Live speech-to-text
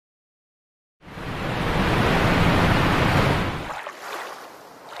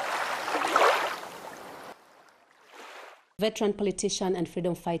Veteran politician and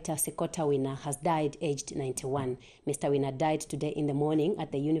freedom fighter Sikota Wina has died aged 91. Mr. Wina died today in the morning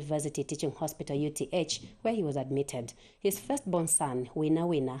at the University Teaching Hospital UTH, where he was admitted. His firstborn son,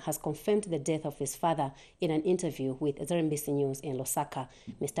 Wina, has confirmed the death of his father in an interview with ZNBC News in Lusaka.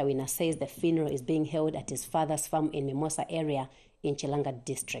 Mr. Wina says the funeral is being held at his father's farm in Mimosa area in Chilanga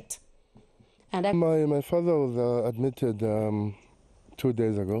district. And my father was admitted 2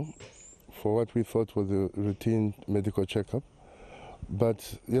 days ago for what we thought was a routine medical checkup.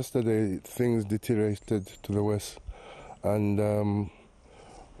 But yesterday things deteriorated to the worst, and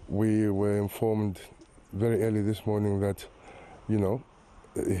we were informed very early this morning that,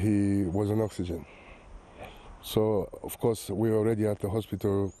 he was on oxygen. So, of course, we were already at the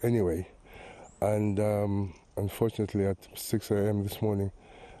hospital anyway, and unfortunately at 6 a.m. this morning,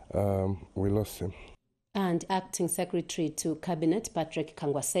 we lost him. And Acting Secretary to Cabinet Patrick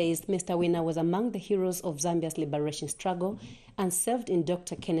Kangwa says Mr. Wina was among the heroes of Zambia's liberation struggle and served in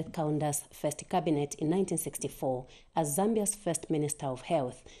Dr. Kenneth Kaunda's first cabinet in 1964 as Zambia's first Minister of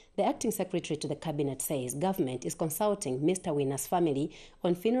Health. The Acting Secretary to the Cabinet says government is consulting Mr. Wina's family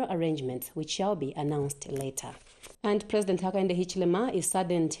on funeral arrangements which shall be announced later. And President Hakainde Hichilema is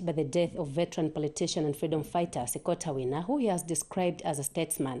saddened by the death of veteran politician and freedom fighter Sikota Wina, who he has described as a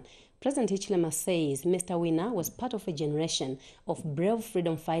statesman. President Hichilema says Mr. Wina was part of a generation of brave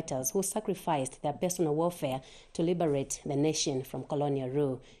freedom fighters who sacrificed their personal welfare to liberate the nation from colonial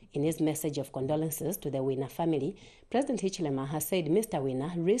rule. In his message of condolences to the Wina family, President Hichilema has said Mr.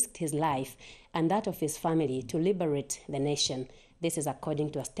 Wina risked his life and that of his family to liberate the nation. This is according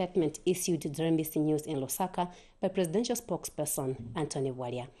to a statement issued to ZNBC News in Lusaka by presidential spokesperson Anthony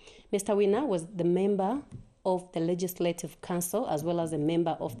Walia. Mr. Wina was the member of the Legislative Council as well as a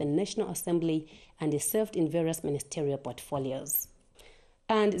member of the National Assembly, and he served in various ministerial portfolios.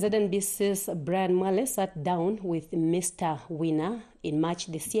 And ZNBC's Brian Mwale sat down with Mr. Wina in March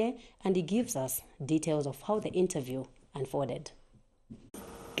this year, and he gives us details of how the interview unfolded.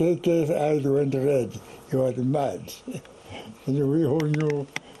 KK's eyes went red. He was mad. And we all knew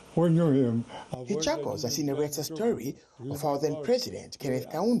him. He chuckles as he narrates a story of how then President Kenneth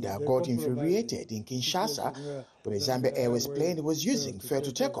Kaunda got infuriated in Kinshasa when a Zambia Airways plane was using fuel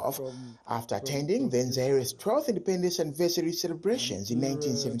to take off after attending then Zaire's 12th independence anniversary celebrations in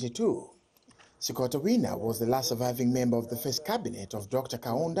 1972. Sikota Wina was the last surviving member of the first cabinet of Dr.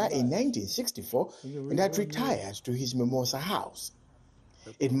 Kaunda in 1964 and had retired to his Mimosa house.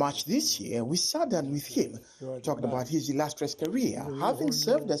 In March this year, we sat down with him, talked about his illustrious career, having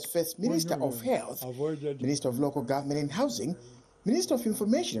served as First Minister of Health, Minister of Local Government and Housing, Minister of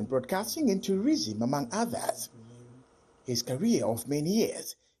Information and Broadcasting and Tourism, among others. His career of many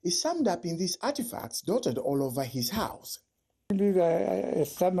years is summed up in these artifacts dotted all over his house. This is a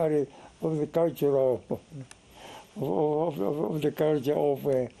summary of the culture of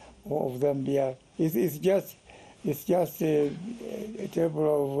Zambia. It's just a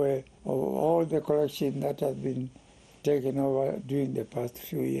table of all the collection that has been taken over during the past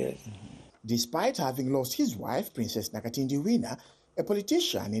few years. Despite having lost his wife, Princess Nakatindi Wina, a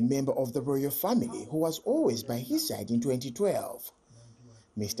politician and member of the royal family who was always by his side in 2012,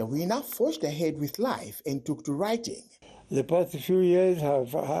 Mr. Wina forged ahead with life and took to writing. The past few years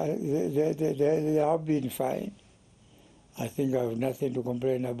they have been fine. I think I have nothing to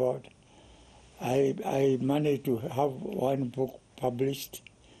complain about. I managed to have one book published.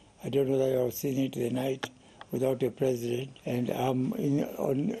 I don't know that you have seen it, The Night Without a President, and I'm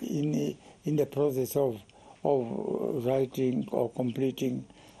in the process of writing or completing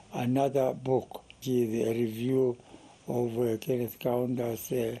another book, which is a review of Kenneth Kaunda's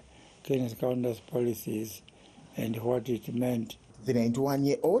policies and what it meant. The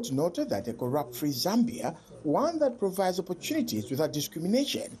 91-year-old noted that a corrupt-free Zambia, one that provides opportunities without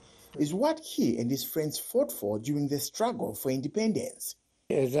discrimination, is what he and his friends fought for during the struggle for independence.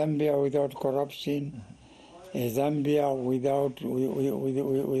 A Zambia without corruption, a Zambia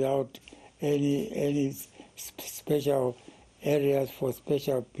without any special areas for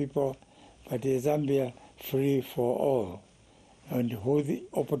special people, but a Zambia free for all, and whose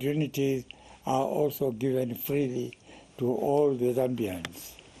opportunities are also given freely to all the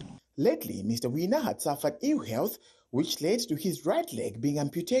Zambians. Lately, Mr. Wina had suffered ill health, which led to his right leg being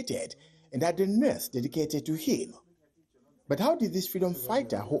amputated, and had a nurse dedicated to him. But how did this freedom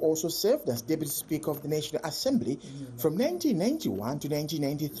fighter, who also served as Deputy Speaker of the National Assembly from 1991 to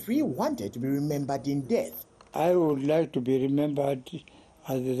 1993, wanted to be remembered in death? I would like to be remembered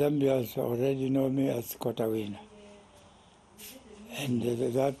as the Zambians already know me as Sikota Wina. And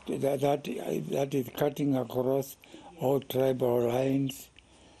that is cutting across all tribal lines,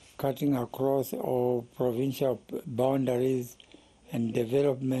 cutting across all provincial boundaries and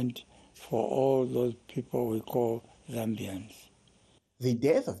development for all those people we call Zambians. The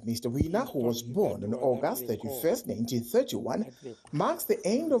death of Mr. Wina, who was born on August 31st, 1931, marks the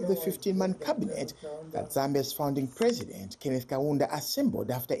end of the 15-man cabinet that Zambia's founding president, Kenneth Kaunda,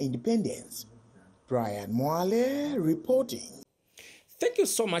 assembled after independence. Brian Mwale reporting. Thank you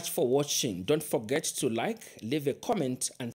so much for watching. Don't forget to like, leave a comment, and